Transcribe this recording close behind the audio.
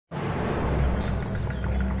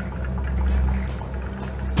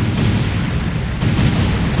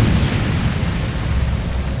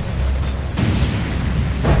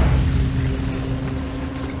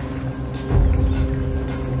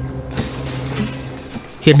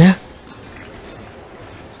என்ன?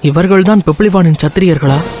 இவர்கள்தான் பிப்ளிவானின்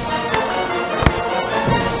சத்திரியர்களா?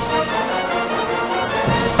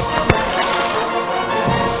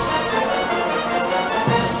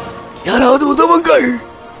 யாராவது உதவுங்கள்.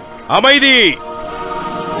 அமைதி.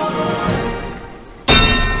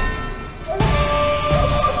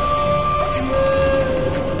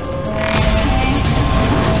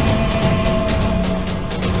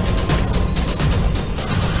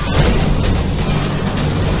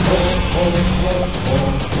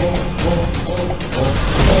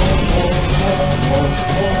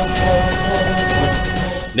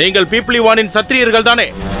 நீங்கள் பீப்ளிவானின் சத்திரியர்கள் தானே?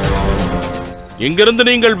 இங்கிருந்து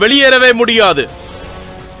நீங்கள் வெளியேறவே முடியாது.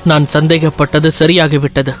 நான் சந்தேகப்பட்டது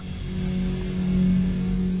சரியாகிவிட்டது.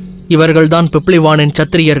 இவர்கள்தான் பிப்ளிவானின்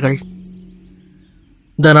சத்திரியர்கள்.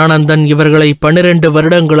 தனானந்தன் இவர்களை 12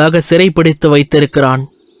 வருடங்களாக சிறைப்பிடித்து வைத்திருக்கிறான்.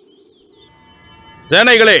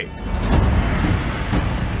 சேனைகளே,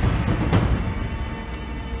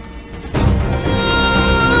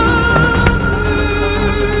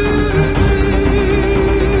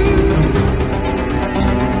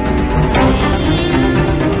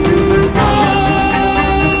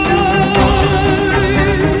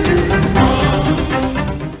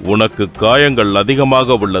 உனக்கு காயங்கள்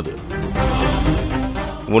அதிகமாக உள்ளது.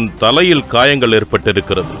 உன் தலையில் காயங்கள்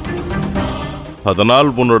ஏற்பட்டிருக்கிறது. அதனால்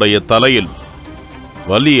உன்னுடைய தலையில்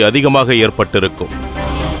வலி அதிகமாக ஏற்பட்டிருக்கும்.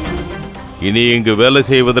 இனி இங்கு வேலை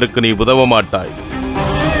செய்வதற்கு நீ உதவ மாட்டாய்.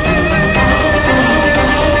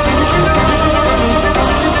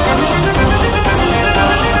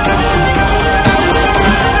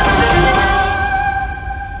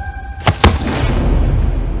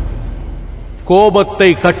 கோபத்தை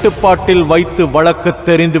கட்டுப்பாட்டில் வைத்து வழக்கு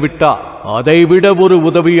தெரிந்துவிட்டார். அதைவிட ஒரு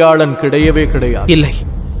உதவியாளன் கிடையவே கிடையாது. இல்லை,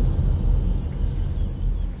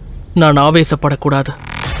 நான் ஆவேசப்படக்கூடாது.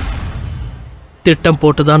 திட்டம்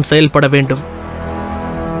போட்டுதான் செயல்பட வேண்டும்.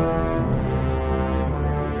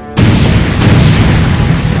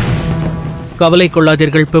 கவலை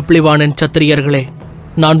கொள்ளாதீர்கள் பிப்ளிவானின் சத்திரியர்களே.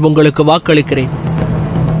 நான் உங்களுக்கு வாக்களிக்கிறேன்.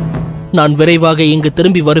 நான் விரைவாக இங்கு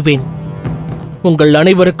திரும்பி வருவேன். உங்கள்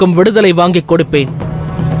அனைவருக்கும் விடுதலை வாங்கிக் கொடுப்பேன்.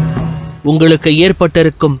 உங்களுக்கு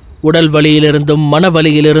ஏற்பட்டிருக்கும் உடல் வலியிலிருந்தும்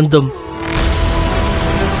மனவலியிலிருந்தும்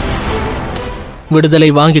விடுதலை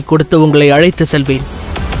வாங்கிக் கொடுத்து உங்களை அழைத்து செல்வேன்.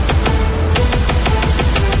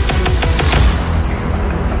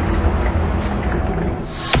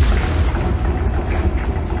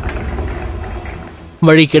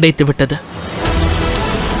 வழி கிடைத்துவிட்டது.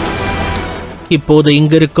 இப்போது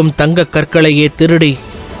இங்கிருக்கும் தங்க கற்களையே திருடி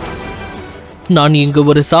நான் இங்கு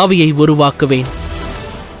ஒரு சாவியை உருவாக்குவேன்.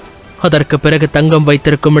 அதற்கு பிறகு தங்கம்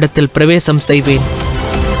வைத்திருக்கும் இடத்தில் பிரவேசம் செய்வேன்.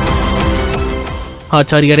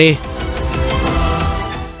 ஆச்சாரியரே,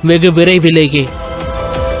 வெகு விரைவிலேயே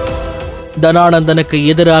தனானந்தனுக்கு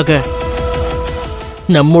எதிராக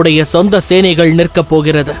நம்முடைய சொந்த சேனைகள் நிற்கப்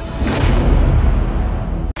போகிறது.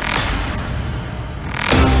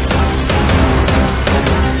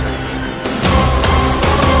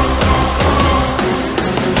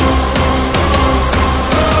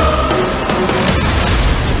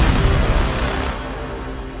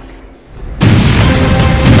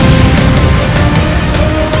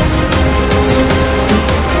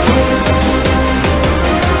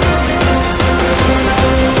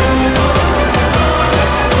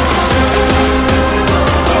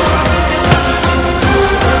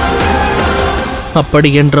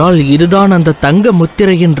 அப்படியென்றால் இதுதான் அந்த தங்க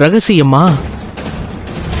முத்திரையின் ரகசியமா?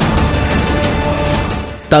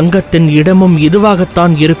 தங்கத்தின் இடமும்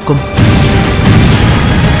இதுவாகத்தான் இருக்கும்.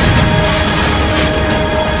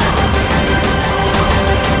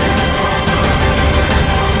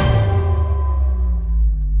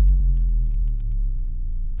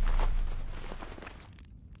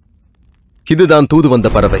 இதுதான் தூது வந்த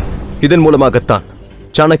பறவை. இதன் மூலமாகத்தான்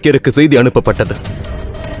சாணக்கியருக்கு செய்தி அனுப்பப்பட்டது.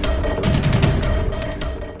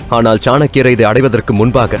 ஆனால் சாணக்கியரை இதை அடைவதற்கு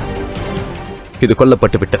முன்பாக இது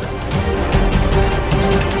கொல்லப்பட்டு விட்டது.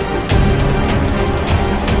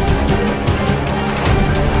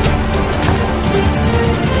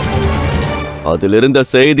 அதிலிருந்த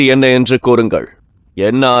செய்தி என்ன என்று கூறுங்கள்.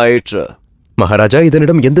 என்ன ஆயிற்று? மகாராஜா,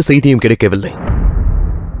 இதனிடம் எந்த செய்தியும் கிடைக்கவில்லை.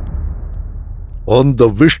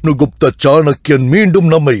 அந்த விஷ்ணுகுப்த சாணக்கியன்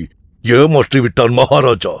மீண்டும் நம்மை ஏமாற்றிவிட்டான்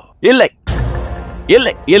மகாராஜா. இல்லை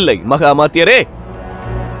இல்லை இல்லை மகாமாத்தியரே,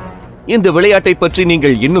 இந்த விளையாட்டை பற்றி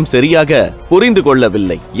நீங்கள் இன்னும் சரியாக புரிந்து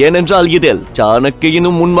கொள்ளவில்லை. ஏனென்றால் இதில்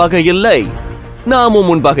சாணக்கியனும் முன்பாக இல்லை, நாமும்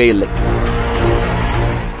முன்பாக இல்லை.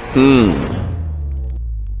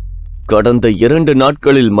 கடந்த 2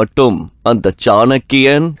 நாட்களில் மட்டும் அந்த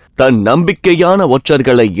சாணக்கியன் தன் நம்பிக்கையான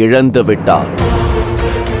ஒற்றர்களை இழந்து விட்டார்.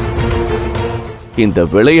 இந்த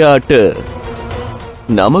விளையாட்டு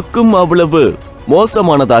நமக்கும் அவ்வளவு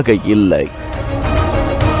மோசமானதாக இல்லை.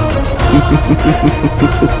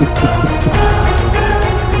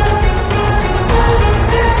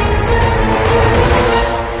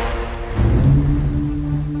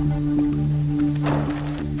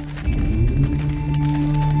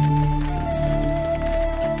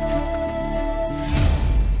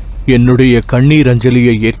 என்னுடைய கண்ணீர்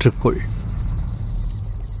அஞ்சலியை ஏற்றுக்கொள்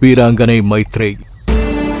வீராங்கனை மைத்ரேயி.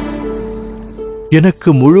 எனக்கு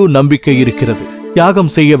முழு நம்பிக்கை இருக்கிறது.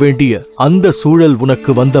 தியாகம் செய்ய வேண்டிய அந்த சூழல்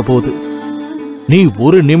உனக்கு வந்தபோது நீ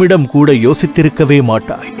ஒரு நிமிடம் கூட யோசித்திருக்கவே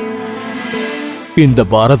மாட்டாய். இந்த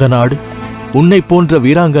பாரத நாடு உன்னை போன்ற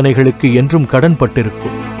வீராங்கனைகளுக்கு என்றும்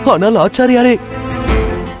கடன்பட்டிருக்கும். ஆனால் ஆச்சாரியாரே,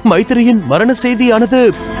 மைத்ரேயின் மரண செய்தியானது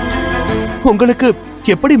உங்களுக்கு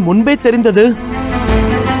எப்படி முன்பே தெரிந்தது?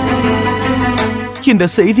 இந்த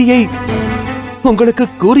செய்தியை உங்களுக்கு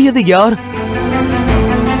கூறியது யார்?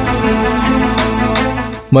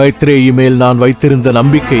 மைத்ரேயி மேல் நான் வைத்திருந்த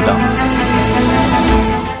நம்பிக்கைதான்.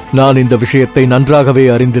 நான் இந்த விஷயத்தை நன்றாகவே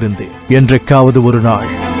அறிந்திருந்தேன். என்றைக்காவது ஒரு நாள்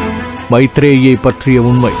மைத்ரேயை பற்றிய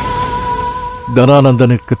உண்மை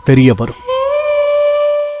தனானந்தனுக்கு தெரிய வரும்.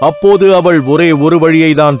 அப்போது அவள் ஒரே ஒரு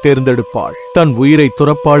வழியை தான் தேர்ந்தெடுப்பாள். தன் உயிரை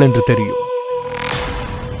துறப்பாள் என்று தெரியும்.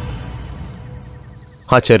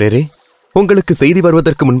 ஆச்சாரியரே, உங்களுக்கு செய்தி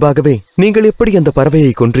வருவதற்கு முன்பாகவே நீங்கள் எப்படி அந்த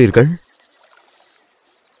பறவையை கொன்றீர்கள்?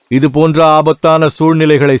 இது போன்ற ஆபத்தான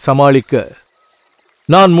சூழ்நிலைகளை சமாளிக்க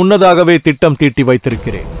நான் முன்னதாகவே திட்டம் தீட்டி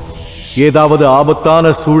வைத்திருக்கிறேன். ஏதாவது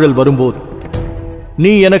ஆபத்தான சூழல் வரும்போது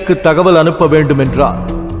நீ எனக்கு தகவல் அனுப்ப வேண்டும் என்றால்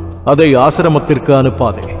அதை ஆசிரமத்திற்கு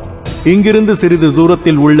அனுப்பாதே. இங்கிருந்து சிறிது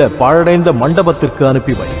தூரத்தில் உள்ள பாழடைந்த மண்டபத்திற்கு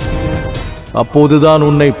அனுப்பிவை. அப்போதுதான்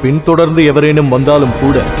உன்னை பின்தொடர்ந்து எவரேனும் வந்தாலும்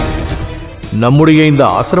கூட நம்முடைய இந்த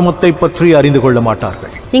ஆசிரமத்தை பற்றி அறிந்து கொள்ள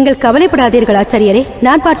மாட்டார்கள். நீங்கள் கவலைப்படாதீர்கள் ஆச்சாரியரே,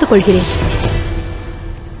 நான் பார்த்துக் கொள்கிறேன்.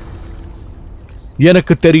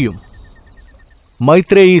 எனக்கு தெரியும்,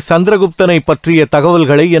 மைத்ரேயி சந்திரகுப்தனை பற்றிய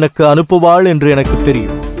தகவல்களை எனக்கு அனுப்புவாள் என்று எனக்கு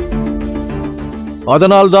தெரியும்.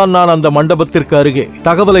 அதனால்தான் நான் அந்த மண்டபத்திற்கு அருகே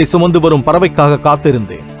தகவலை சுமந்து வரும் பறவைக்காக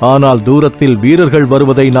காத்திருந்தேன். ஆனால் தூரத்தில் வீரர்கள்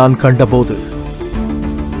வருவதை நான் கண்டபோது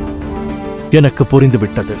எனக்கு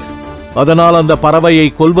புரிந்துவிட்டது. அதனால் அந்த பறவையை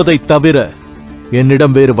கொல்வதை தவிர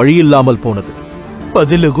என்னிடம் வேறு வழியில்லாமல் போனது.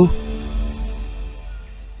 பதிலுகு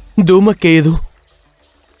தூமகேது,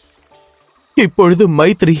 இப்பொழுது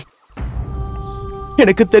மைத்ரி.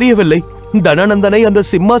 எனக்கு தெரியவில்லை, தனானந்தனை அந்த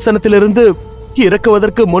சிம்மாசனத்திலிருந்து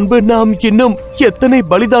இறக்குவதற்கு முன்பு நாம் இன்னும் எத்தனை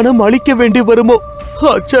பலிதானம் அளிக்க வேண்டி வருமோ.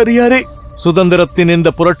 ஆச்சாரியாரே, சுதந்திரத்தின்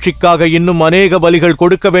இந்த புரட்சிக்காக இன்னும் அநேக பலிகள்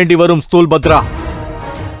கொடுக்க வேண்டி வரும் ஸ்தூல்பத்ரா.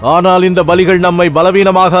 ஆனால் இந்த பலிகள் நம்மை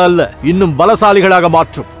பலவீனமாக அல்ல, இன்னும் பலசாலிகளாக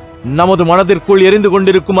மாற்றும். நமது மனதிற்குள் எரிந்து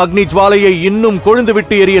கொண்டிருக்கும் அக்னி ஜுவாலையை இன்னும்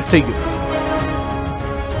கொழுந்துவிட்டு எரியச் செய்யும்.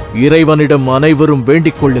 இறைவனிடம் அனைவரும்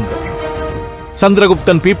வேண்டிக் கொள்ளுங்கள்,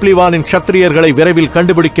 சந்திரகுப்தன் பீப்ளிவானின் க்ஷத்திரியர்களை விரைவில்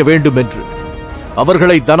கண்டுபிடிக்க வேண்டும் என்று.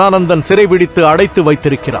 அவர்களை தனானந்தன் சிறைபிடித்து அடைத்து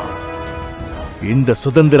வைத்திருக்கிறான். இந்த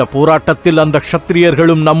சுதந்திர போராட்டத்தில் அந்த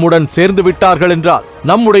க்ஷத்திரியர்களும் நம்முடன் சேர்ந்து விட்டார்கள் என்றால்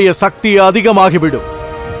நம்முடைய சக்தி அதிகமாகிவிடும்.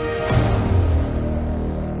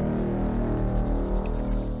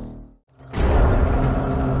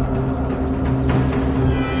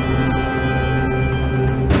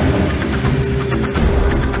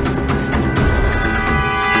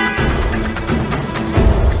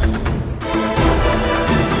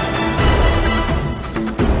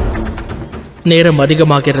 நேரம்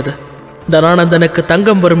அதிகமாகிறது. தனானந்தனுக்கு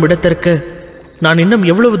தங்கம் வரும் இடத்திற்கு நான் இன்னும்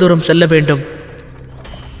எவ்வளவு தூரம் செல்ல வேண்டும்?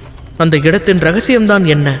 அந்த இடத்தின் ரகசியம்தான்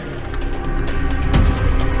என்ன?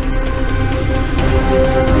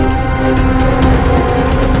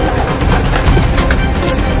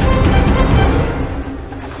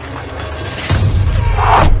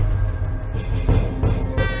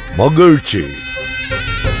 மகிழ்ச்சி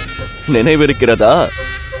நினைவிருக்கிறதா?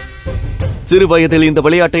 சிறு வயதில் இந்த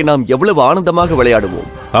விளையாட்டை நாம் எவ்வளவு ஆனந்தமாக விளையாடுவோம்.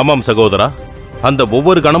 ஆமாம் சகோதரா, அந்த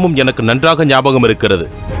ஒவ்வொரு கணமும் எனக்கு நன்றாக ஞாபகம் இருக்கிறது.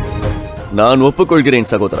 நான் ஒப்புக்கொள்கிறேன்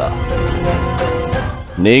சகோதரா,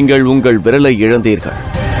 நீங்கள் உங்கள் விரலை இழந்தீர்கள்.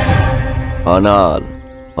 ஆனால்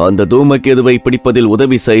அந்த தூமகேதுவை பிடிப்பதில்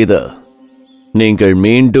உதவி செய்து நீங்கள்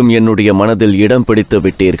மீண்டும் என்னுடைய மனதில் இடம் பிடித்து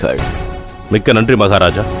விட்டீர்கள். மிக்க நன்றி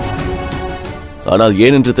மகாராஜா. ஆனால்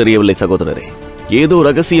ஏனென்று தெரியவில்லை சகோதரரே, ஏதோ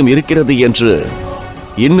ரகசியம் இருக்கிறது என்று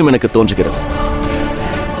இன்னும் எனக்கு தோன்றுகிறது.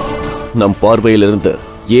 நம் பார்வையிலிருந்து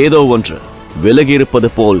ஏதோ ஒன்று விலகி இருப்பது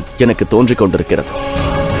போல் எனக்கு தோன்றிக் கொண்டிருக்கிறது.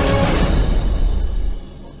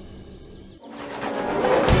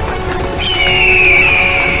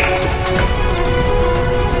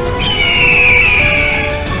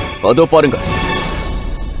 அதோ பாருங்கள்,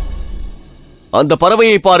 அந்த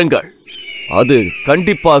பறவையை பாருங்கள். அது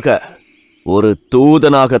கண்டிப்பாக ஒரு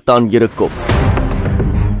தூதனாகத்தான் இருக்கும்.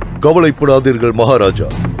 கவலைப்படாதீர்கள் மகாராஜா.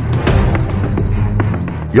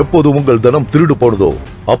 எப்போது உங்கள் தனம் திருடு போனதோ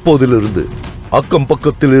அப்போதிலிருந்து அக்கம்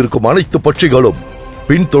பக்கத்தில் இருக்கும் அனைத்து பட்சிகளும்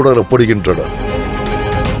பின்தொடரப்படுகின்றன.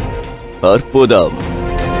 அற்புதம்.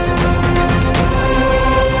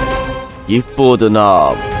 இப்போது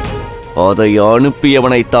நாம் அதை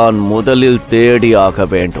அனுப்பியவனைத்தான் முதலில் தேடியாக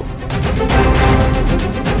வேண்டும்.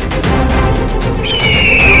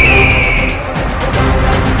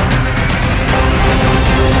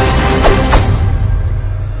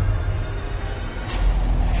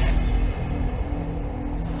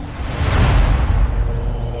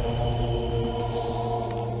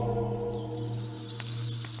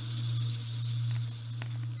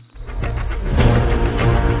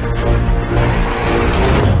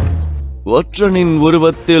 ஒற்றனின்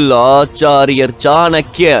உருவத்தில் ஆச்சாரியர்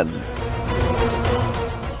சாணக்கியன்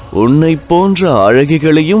உன்னை போன்ற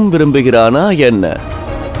அழகிகளையும் விரும்புகிறானா என்ன?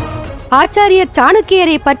 ஆச்சாரியர்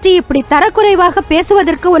சாணக்கியரை பற்றி இப்படி தரக்குறைவாக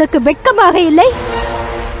பேசுவதற்கு உனக்கு வெட்கமாக இல்லை?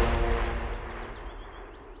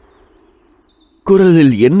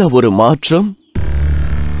 குரலில் என்ன ஒரு மாற்றம்!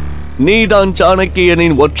 நீதான்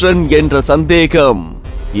சாணக்கியனின் ஒற்றன் என்ற சந்தேகம்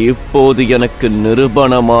இப்போது எனக்கு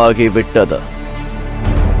நிரூபணமாகிவிட்டது.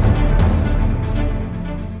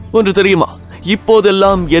 ஒன்று தெரியுமா,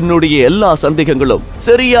 இப்போதெல்லாம் என்னுடைய எல்லா சந்தேகங்களும்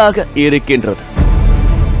சரியாக இருக்கின்றது.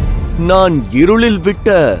 நான் இருளில்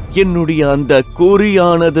விட்ட என்னுடைய அந்த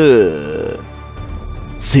குறியானது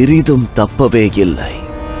சிறிதும் தப்பவே இல்லை.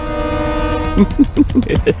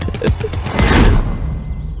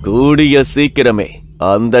 கூடிய சீக்கிரமே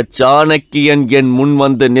அந்த சாணக்கியன் என் முன்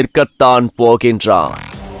வந்து நிற்கத்தான் போகின்றான்.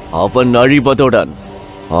 அவன் அழிவதுடன்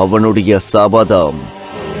அவனுடைய சபதம்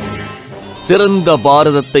சிறந்த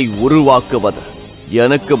பாரதத்தை உருவாக்குவது,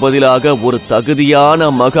 எனக்கு பதிலாக ஒரு தகுதியான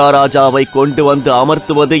மகாராஜாவை கொண்டு வந்து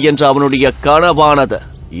அமர்த்துவது என்ற அவனுடைய கனவானது,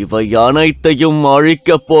 இவை அனைத்தையும்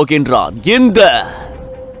அழிக்கப் போகின்றான் இந்த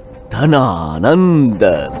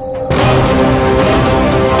தனானந்தன்.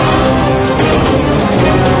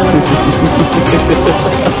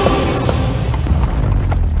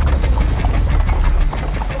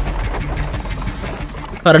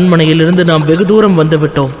 அரண்மனையிலிருந்து நாம் வெகு தூரம்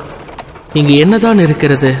வந்துவிட்டோம். இங்கு என்னதான்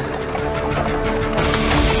இருக்கிறது?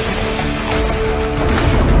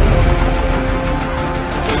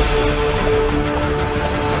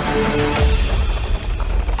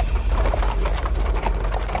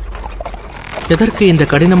 எதற்கு இந்த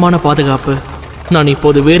கடினமான பாதுகாப்பு? நான்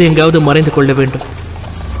இப்போது வேறு எங்காவது மறைந்து கொள்ள வேண்டும்.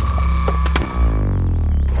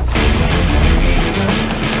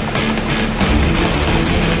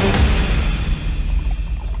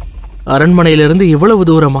 அரண்மனையிலிருந்து இவ்வளவு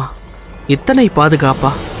தூரமா? இத்தனை பாதுகாப்பா?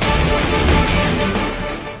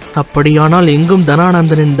 அப்படியானால் எங்கும்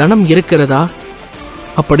தனானந்தனின் தனம் இருக்கிறதா?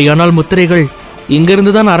 அப்படியானால் முத்திரைகள்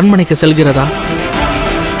இங்கிருந்துதான் அரண்மனைக்கு செல்கிறதா?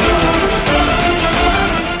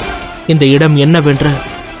 இந்த இடம் என்னவென்று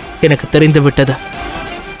எனக்கு தெரிந்துவிட்டது.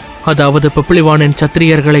 அதாவது பிப்ளிவானின்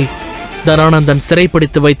சத்திரியர்களை தனானந்தன்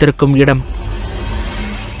சிறைப்பிடித்து வைத்திருக்கும் இடம்.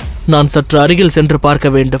 நான் சற்று அருகில் சென்று பார்க்க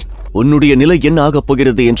வேண்டும். உன்னுடைய நிலை என்ன ஆகப்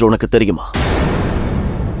போகிறது என்று உனக்கு தெரியுமா?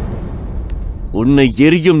 உன்னை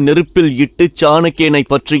எரியும் நெருப்பில் இட்டு சாணக்கியனை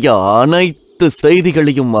பற்றிய அனைத்து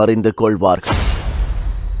செய்திகளையும் அறிந்து கொள்வார்கள்.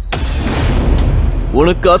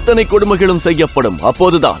 உனக்கு அத்தனை கொடுமைகளும் செய்யப்படும்.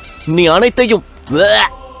 அப்போதுதான் நீ அனைத்தையும்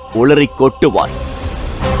உளறி கொட்டுவாய்.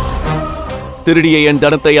 திருடிய என்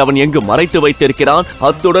தனத்தை அவன் எங்கு மறைத்து வைத்திருக்கிறான்,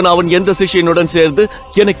 அத்துடன் அவன் எந்த சிஷ்யனுடன் சேர்ந்து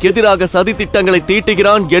எனக்கு எதிராக சதி திட்டங்களை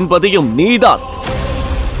தீட்டுகிறான் என்பதையும்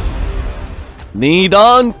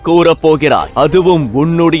நீதான் கூறப்போகிறாய். அதுவும்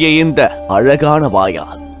உன்னுடைய இந்த அழகான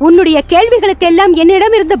வாயால். உன்னுடைய கேள்விகளுக்கெல்லாம்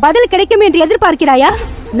என்னிடமிருந்து பதில் கிடைக்கும் என்று எதிர்பார்க்கிறாயா?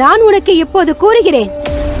 நான் உனக்கு இப்போது கூறுகிறேன்,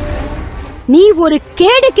 நீ ஒரு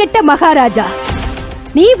கேடு கெட்ட மகாராஜா.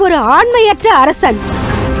 நீ ஒரு ஆண்மையற்ற அரசன்.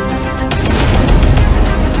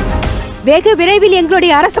 வெகு விரைவில்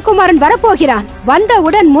எங்களுடைய அரசகுமாரன் வரப்போகிறான்.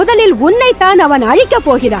 வந்தவுடன் முதலில் உன்னைத்தான் அவன் அழிக்கப்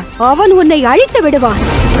போகிறான். அவன் உன்னை அழித்து விடுவான்.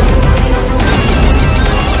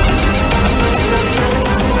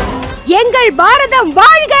 எங்கள் பாரதம்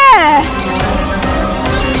வாழ்க!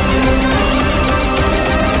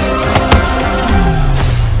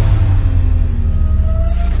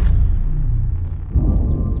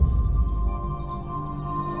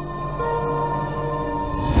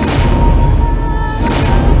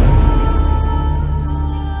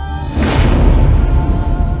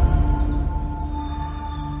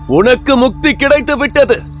 உனக்கு முக்தி கிடைத்து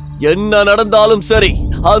விட்டது. என்ன நடந்தாலும் சரி,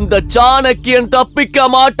 அந்த சாணக்கியன் தப்பிக்க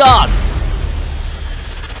மாட்டான்.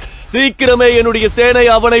 சீக்கிரமே என்னுடைய சேனை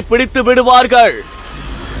அவனை பிடித்து விடுவார்கள்.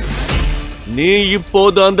 நீ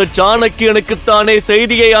இப்போது அந்த சாணக்கியனுக்குத்தானே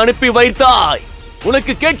செய்தியை அனுப்பி வைத்தாய்.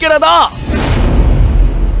 உனக்கு கேட்கிறதா?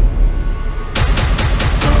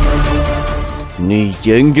 நீ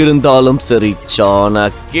எங்கிருந்தாலும் சரி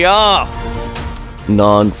சாணக்கியா,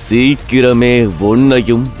 நான் சீக்கிரமே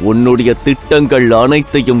உன்னையும் உன்னுடைய திட்டங்கள்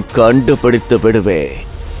அனைத்தையும் கண்டுபிடித்து விடுவேன்.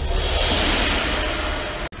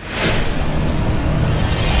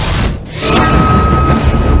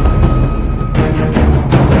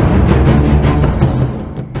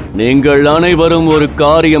 நீங்கள் அனைவரும் ஒரு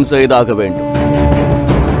காரியம் செய்தாக வேண்டும்.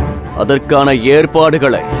 அதற்கான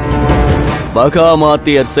ஏற்பாடுகளை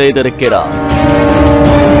மகாமாத்தியர் செய்திருக்கிறார்.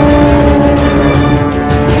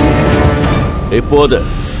 இப்போது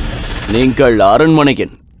நீங்கள்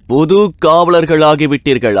அரண்மனையின் புது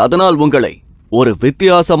காவலர்களாகிவிட்டீர்கள். அதனால் உங்களை ஒரு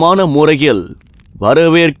வித்தியாசமான முறையில்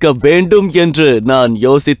வரவேற்க வேண்டும் என்று நான்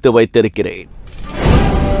யோசித்து வைத்திருக்கிறேன்.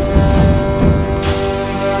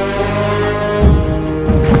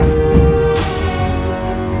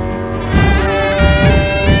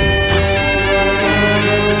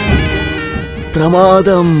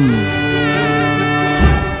 பிரமாதம்,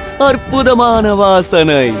 அற்புதமான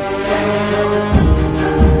வாசனை.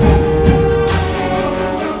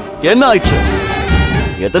 என்னாயிற்று?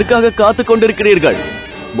 எதற்காக காத்துக் கொண்டிருக்கிறீர்கள்?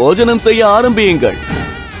 போஜனம் செய்ய ஆரம்பியுங்கள்.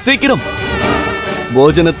 சீக்கிரம்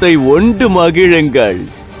போஜனத்தை உண்டு மகிழுங்கள்.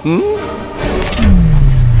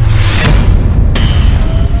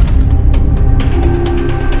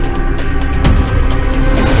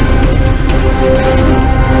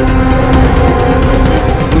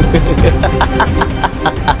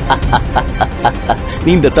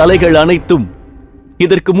 இந்த தலைகள் அனைத்தும்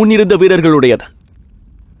இதற்கு முன்னிருந்த வீரர்களுடையது.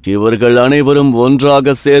 இவர்கள் அனைவரும்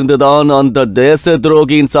ஒன்றாக சேர்ந்துதான் அந்த தேச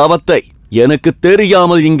துரோகியின் சாபத்தை எனக்கு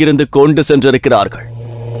தெரியாமல் இங்கிருந்து கொண்டு சென்றிருக்கிறார்கள்.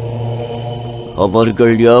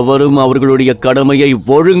 அவர்கள் எவரும் அவர்களுடைய கடமையை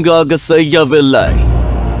ஒழுங்காக செய்யவில்லை.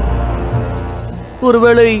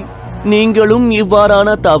 ஒருவேளை நீங்களும்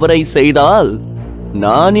இவ்வாறான தவறை செய்தால்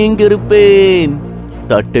நான் இங்கிருப்பேன்,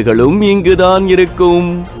 தட்டுகளும் இங்குதான் இருக்கும்.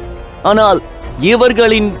 ஆனால்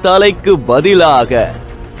இவர்களின் தலைக்கு பதிலாக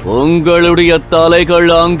உங்களுடைய தலைகள்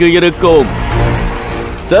அங்கு இருக்கும்.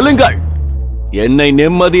 செல்லுங்கள், என்னை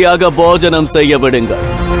நிம்மதியாக போஜனம் செய்ய விடுங்கள்.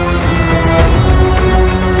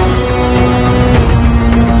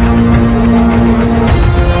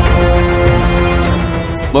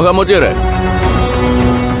 மகாமுத்தியரே,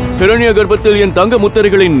 ஹிரண்ய கர்ப்பத்தில் என் தங்க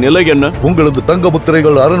முத்திரைகளின் நிலை என்ன? உங்களது தங்க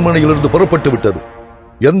முத்திரைகள் அரண்மனையிலிருந்து புறப்பட்டு விட்டது.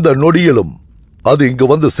 எந்த நொடியிலும் அது இங்கு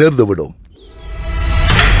வந்து சேர்ந்துவிடும்.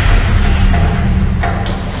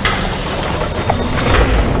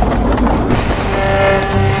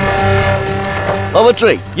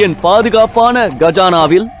 அவற்றை என் பாதுகாப்பான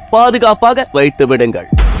கஜானாவில் பாதுகாப்பாக வைத்து விடுங்கள்.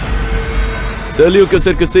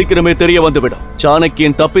 செல்யூக்கஸிற்கு சீக்கிரமே தெரிய வந்துவிடும்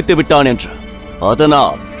சாணக்கியன் தப்பித்து விட்டான் என்று.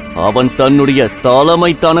 அதனால் அவன் தன்னுடைய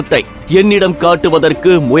தலைமைத்தனத்தை என்னிடம்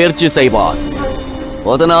காட்டுவதற்கு முயற்சி செய்வான்.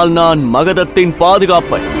 அதனால் நான் மகதத்தின்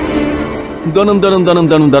பாதுகாப்பை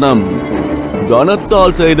தனம்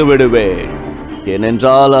கனத்தால் செய்து விடுவேன்.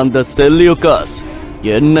 ஏனென்றால் அந்த செல்யூக்கஸ்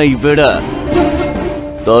என்னை விட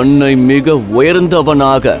தன்னை மிக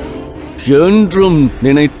உயர்ந்தவனாக என்றும்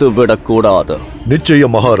நினைத்து விடக்கூடாது.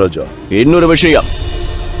 நிச்சயம் மகாராஜா. இன்னொரு விஷயம்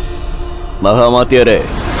மகாமாத்தியரே,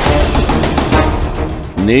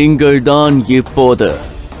 நீங்கள் தான் இப்போது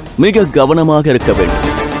மிக கவனமாக இருக்க வேண்டும்.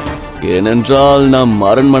 ஏனென்றால் நம்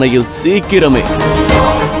அரண்மனையில் சீக்கிரமே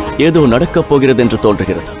ஏதோ நடக்கப் போகிறது என்று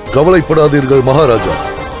தோன்றுகிறது. கவலைப்படாதீர்கள் மகாராஜா,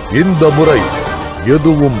 இந்த முறை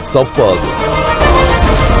எதுவும் தப்பாது.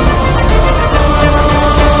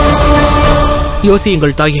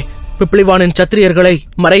 யோசியுங்கள் தாயே, பிப்ளிவானின் சத்திரியர்களை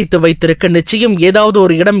மறைத்து வைத்திருக்க நிச்சயம் ஏதாவது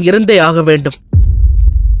ஒரு இடம் இருந்தே ஆக வேண்டும்.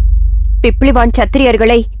 பிப்ளிவான்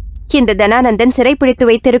சத்திரியர்களை இந்த தனானந்தன் சிறைப்பிடித்து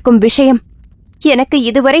வைத்திருக்கும் விஷயம் எனக்கு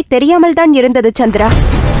இதுவரை தெரியாமல் தான் இருந்தது சந்திரா.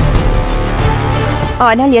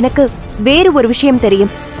 ஆனால் எனக்கு வேறு ஒரு விஷயம்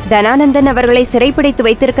தெரியும். தனானந்தன் அவர்களை சிறைப்பிடித்து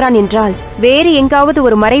வைத்திருக்கிறான் என்றால் வேறு எங்காவது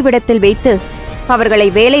ஒரு மறைவிடத்தில் வைத்து அவர்களை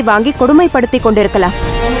வேலை வாங்கி கொடுமைப்படுத்திக் கொண்டிருக்கலாம்.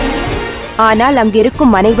 ஆனால்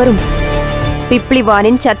அங்கிருக்கும் அனைவரும்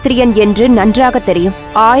பிப்ளிவானின் சத்திரியன் என்று நன்றாக தெரியும்.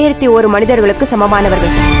 1001 மனிதர்களுக்கு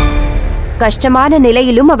சமமானவர்கள். கஷ்டமான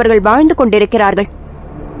நிலையிலும் அவர்கள் வாழ்ந்து கொண்டிருக்கிறார்கள்.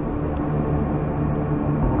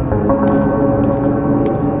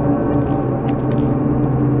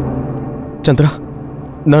 சந்திரா,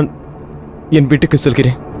 நான் என் வீட்டுக்கு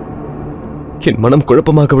செல்கிறேன். என் மனம்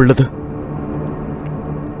குழப்பமாக உள்ளது.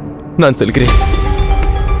 நான் செல்கிறேன்.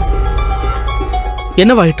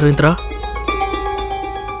 என்னவாயிற்று இந்திரா?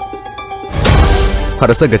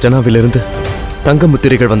 அரச கஜனாவிலிருந்து தங்க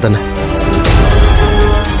முத்திரைகள் வந்தன.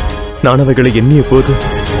 நான் அவைகளை எண்ணிய போது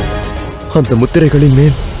அந்த முத்திரைகளின்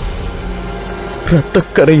மேல்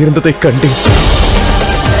ரத்தக்கரை இருந்ததை கண்டேன்.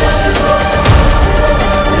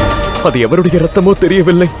 அது எவருடைய ரத்தமோ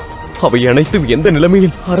தெரியவில்லை. அவை அனைத்தும் எந்த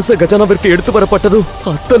நிலைமையில் அரச கஜானாவிற்கு எடுத்து வரப்பட்டதோ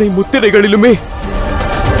அத்தனை முத்திரைகளிலுமே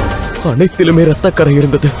அனைத்திலுமே ரத்தக்கரை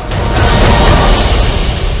இருந்தது.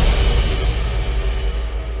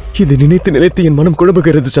 இது நினைத்து நினைத்து என் மனம்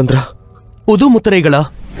குழம்புகிறது சந்திரா. புது முத்திரைகளா?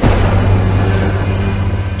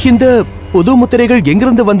 இந்த புது முத்திரைகள்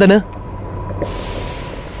எங்கிருந்து வந்தன?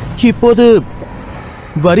 இப்போது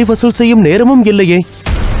வரி வசூல் செய்யும் நேரமும் இல்லையே.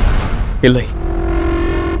 இல்லை,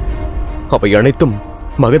 அவை அனைத்தும்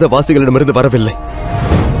மகதவாசிகளிடமிருந்து வரவில்லை.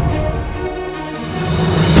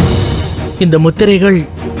 இந்த முத்திரைகள்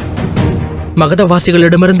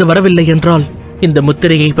மகதவாசிகளிடமிருந்து வரவில்லை என்றால் இந்த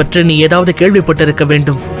முத்திரையை பற்றி நீ ஏதாவது கேள்விப்பட்டிருக்க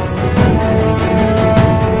வேண்டும்.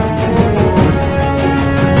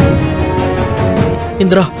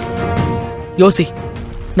 இந்திரா, யோசி,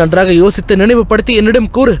 நன்றாக யோசித்து நினைவுபடுத்தி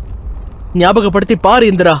என்னிடம் கூறு. ஞாபகப்படுத்தி பார்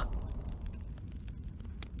இந்திரா.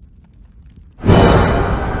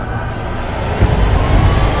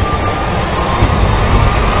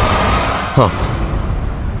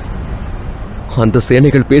 அந்த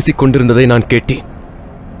சேனைகள் பேசிக் கொண்டிருந்ததை நான் கேட்டேன்.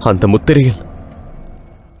 அந்த முத்திரையில்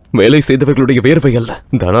வேலை செய்தவர்களுடைய வேர்வை அல்ல,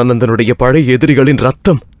 தனானந்தனுடைய பழைய எதிரிகளின்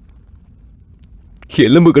ரத்தம்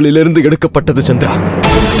எலும்புகளிலிருந்து எடுக்கப்பட்டது சந்திரா.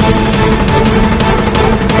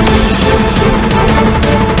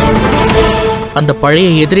 அந்த பழைய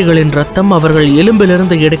எதிரிகளின் ரத்தம் அவர்கள்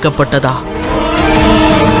எலும்பிலிருந்து எடுக்கப்பட்டதா?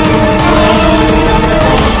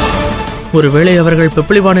 ஒருவேளை அவர்கள்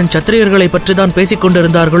பிப்ளிவானின் சத்திரியர்களை பற்றிதான் பேசிக்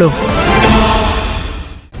கொண்டிருந்தார்களோ?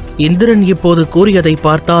 இந்திரன் இப்போது கூறியதை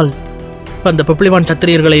பார்த்தால் அந்த பிப்ளிவான்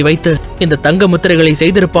சத்திரியர்களை வைத்து இந்த தங்க முத்திரைகளை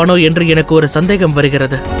செய்திருப்பானோ என்று எனக்கு ஒரு சந்தேகம்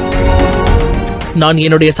வருகிறது. நான்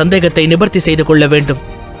என்னுடைய சந்தேகத்தை நிவர்த்தி செய்து கொள்ள வேண்டும்.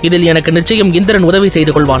 இதில் எனக்கு நிச்சயம் இந்திரன் உதவி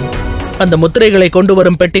செய்து கொள்வான். அந்த முத்திரைகளை கொண்டு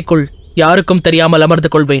வரும் பெட்டிக்குள் யாருக்கும் தெரியாமல் அமர்ந்து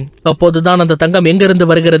கொள்வேன். அப்போதுதான் அந்த தங்கம் எங்கிருந்து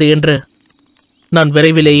வருகிறது என்று நான்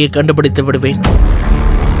விரைவிலேயே கண்டுபிடித்து விடுவேன்.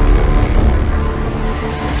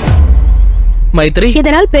 மைத்ரி,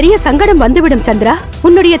 இதனால் பெரிய சங்கடம் வந்துவிடும் சந்திரா.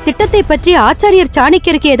 உன்னுடைய திட்டத்தை பற்றி ஆச்சாரியர்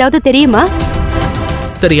சாணக்கியருக்கு ஏதாவது தெரியுமா?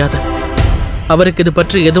 தெரியாது. அவருக்கு இது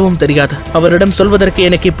பற்றி எதுவும் தெரியாது. அவரிடம் சொல்வதற்கு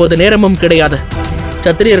எனக்கு இப்போது நேரமும் கிடையாது.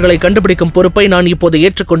 சத்திரியர்களை கண்டுபிடிக்கும் பொறுப்பை நான் இப்போது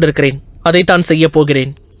ஏற்றுக்கொண்டிருக்கிறேன். அதைத்தான் செய்ய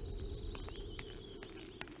போகிறேன்.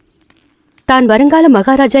 தான் வருங்கால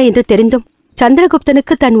மகாராஜா என்று தெரிந்தும்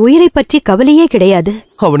சந்திரகுப்தனுக்கு தன் உயிரை பற்றி கவலையே கிடையாது.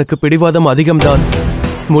 அவனுக்கு பிடிவாதம் அதிகம்தான்.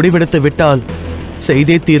 முடிவெடுத்து விட்டால்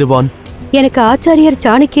செய்தே தீருவான். எனக்கு ஆச்சாரியர்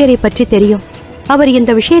சாணக்கியரை பற்றி தெரியும். அவர்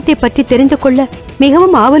இந்த விஷயத்தை பற்றி தெரிந்து கொள்ள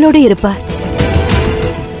மிகவும் ஆவலோடு இருப்பார்.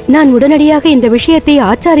 நான் உடனடியாக இந்த விஷயத்தை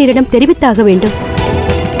ஆச்சாரியரிடம் தெரிவித்தாக வேண்டும்.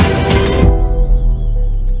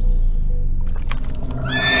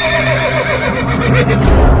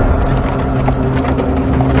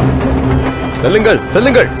 செல்லுங்கள்,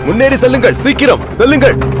 செல்லுங்கள், முன்னேறி செல்லுங்கள், சீக்கிரம்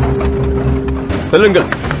செல்லுங்கள், செல்லுங்கள்,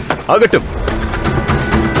 ஆகட்டும்.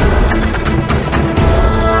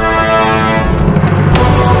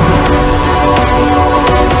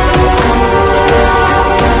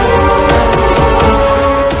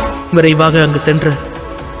 விரைவாக அங்கு சென்று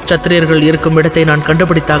சத்திரியர்கள் இருக்கும் இடத்தை நான்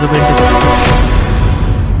கண்டுபிடித்தாக வேண்டும்.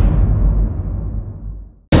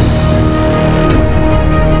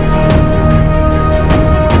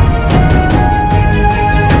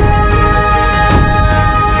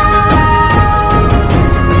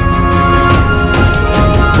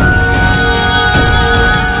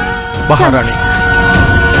 மகாராணி,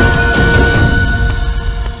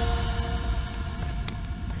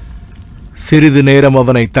 சிறிது நேரம்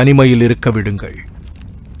அவனை தனிமையில் இருக்க விடுங்கள்.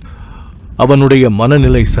 அவனுடைய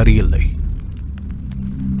மனநிலை சரியில்லை.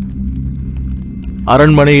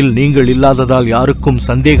 அரண்மனையில் நீங்கள் இல்லாததால் யாருக்கும்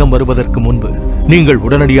சந்தேகம் வருவதற்கு முன்பு நீங்கள்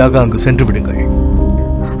உடனடியாக அங்கு சென்று விடுங்கள்.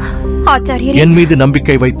 என் மீது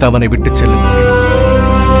நம்பிக்கை வைத்து அவனை விட்டுச் செல்லுங்கள்.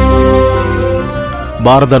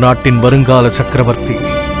 பாரத நாட்டின் வருங்கால சக்கரவர்த்தி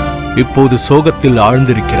இப்போது சோகத்தில்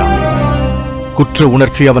ஆழ்ந்திருக்கிறான். குற்ற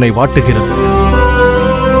உணர்ச்சி அவனை வாட்டுகிறது.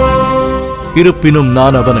 இருப்பினும்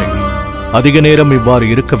நான் அவனை அதிக நேரம் இவ்வாறு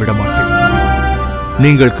இருக்க விட மாட்டேன்.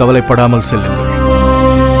 நீங்கள் கவலைப்படாமல் செல்லுங்கள்.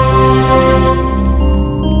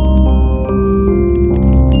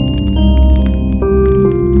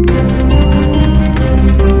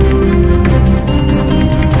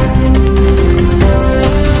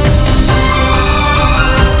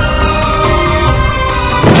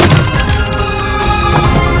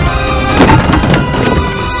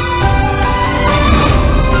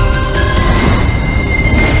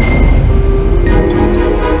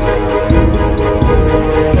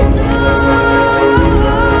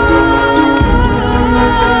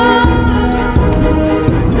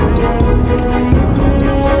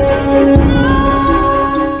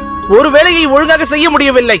 சரியாக செய்ய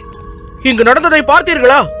முடியவில்லை. இங்கு நடந்ததை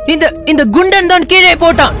பார்த்தீர்களா? இந்த குண்டன் தான் கீழே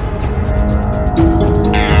போட்டான்.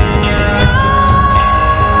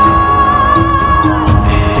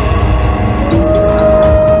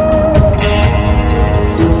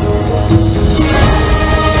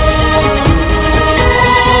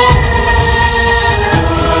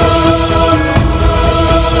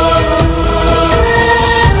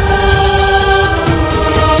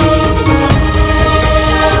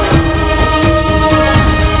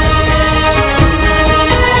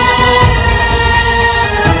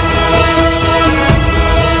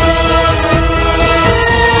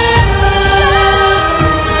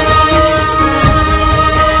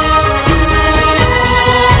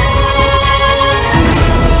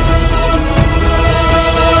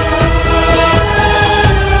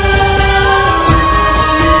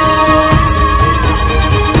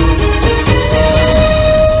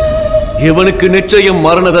 இவனுக்கு நிச்சயம்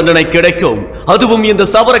மரண தண்டனை கிடைக்கும். அதுவும் இந்த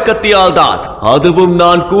சவர கத்தியால் தான். அதுவும்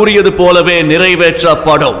நான் கூறியது போலவே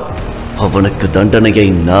நிறைவேற்றப்படும். அவனுக்கு தண்டனையை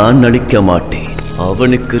நான் அளிக்க மாட்டேன்.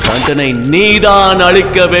 அவனுக்கு தண்டனை நீதான்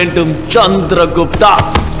அளிக்க வேண்டும் சந்திரகுப்தா.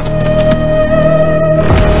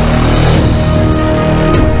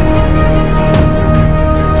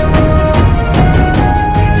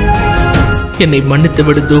 என்னை மன்னித்து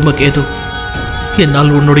விடு தூமகேது.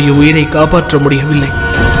 என்னால் உன்னுடைய உயிரை காப்பாற்ற முடியவில்லை.